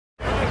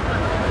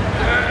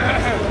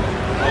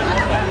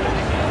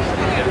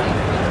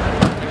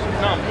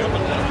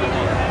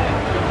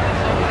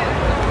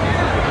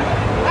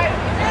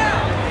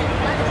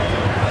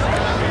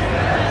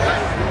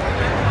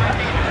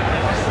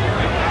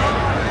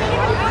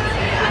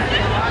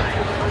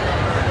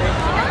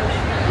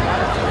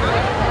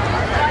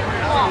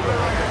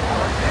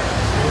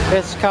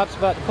Cop's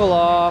about to pull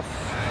off.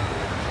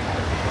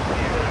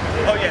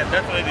 Oh yeah,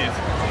 definitely these.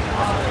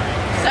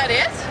 Is that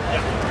it?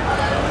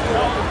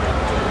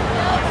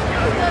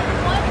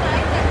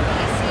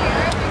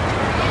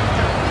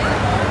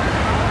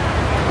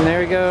 And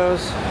there he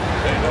goes.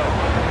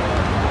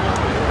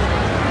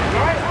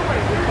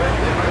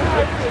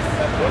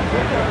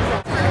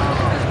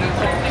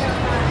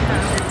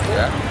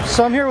 Yeah.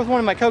 So I'm here with one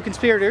of my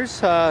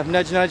co-conspirators,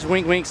 nudge nudge,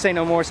 wink wink, say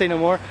no more,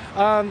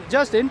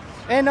 Justin,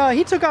 and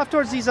he took off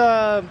towards these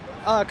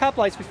cop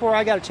lights before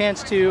I got a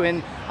chance to,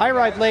 and I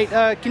arrived late.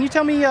 Can you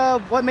tell me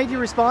what made you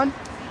respond?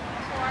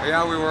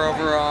 Yeah, we were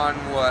over on,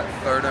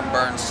 3rd and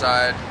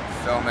Burnside,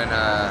 filming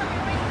a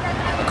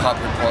cop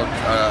who pulled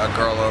a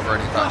girl over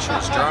and he thought she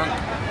was drunk.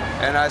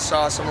 And I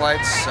saw some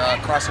lights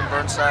crossing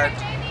Burnside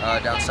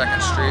down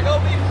 2nd Street.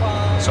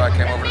 So I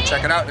came over to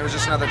check it out. It was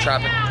just another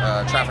traffic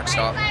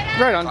stop.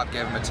 Right on. The cop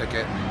gave him a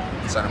ticket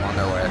and sent him on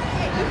their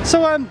way.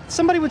 So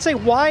somebody would say,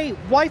 why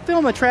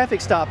film a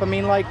traffic stop? I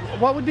mean, like,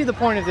 what would be the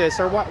point of this,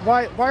 or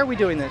why are we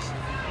doing this?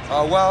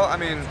 Well, I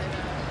mean,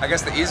 I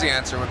guess the easy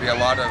answer would be a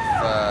lot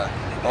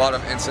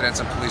of incidents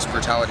of police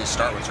brutality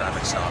start with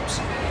traffic stops.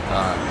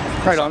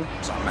 Right on.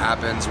 Something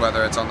happens,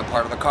 whether it's on the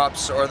part of the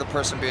cops or the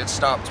person being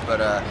stopped, but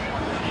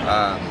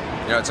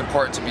you know, it's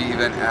important to be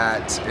even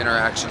at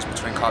interactions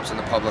between cops and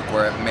the public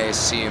where it may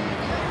seem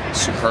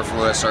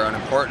superfluous or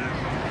unimportant,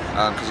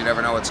 because you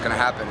never know what's going to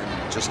happen,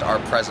 and just our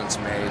presence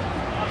may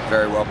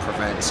very well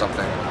prevent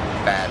something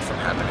bad from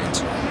happening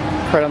to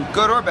Right on.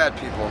 good or bad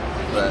people.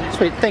 But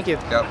Sweet, thank you.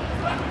 Yep.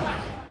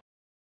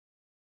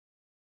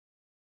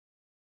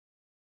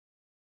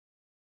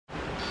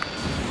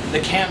 The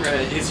camera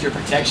is your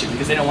protection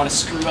because they don't want to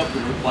screw up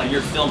while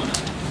you're filming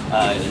them.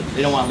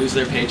 They don't want to lose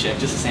their paycheck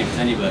just the same as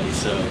anybody.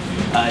 So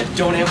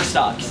don't ever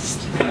stop.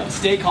 Just,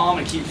 stay calm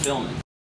and keep filming.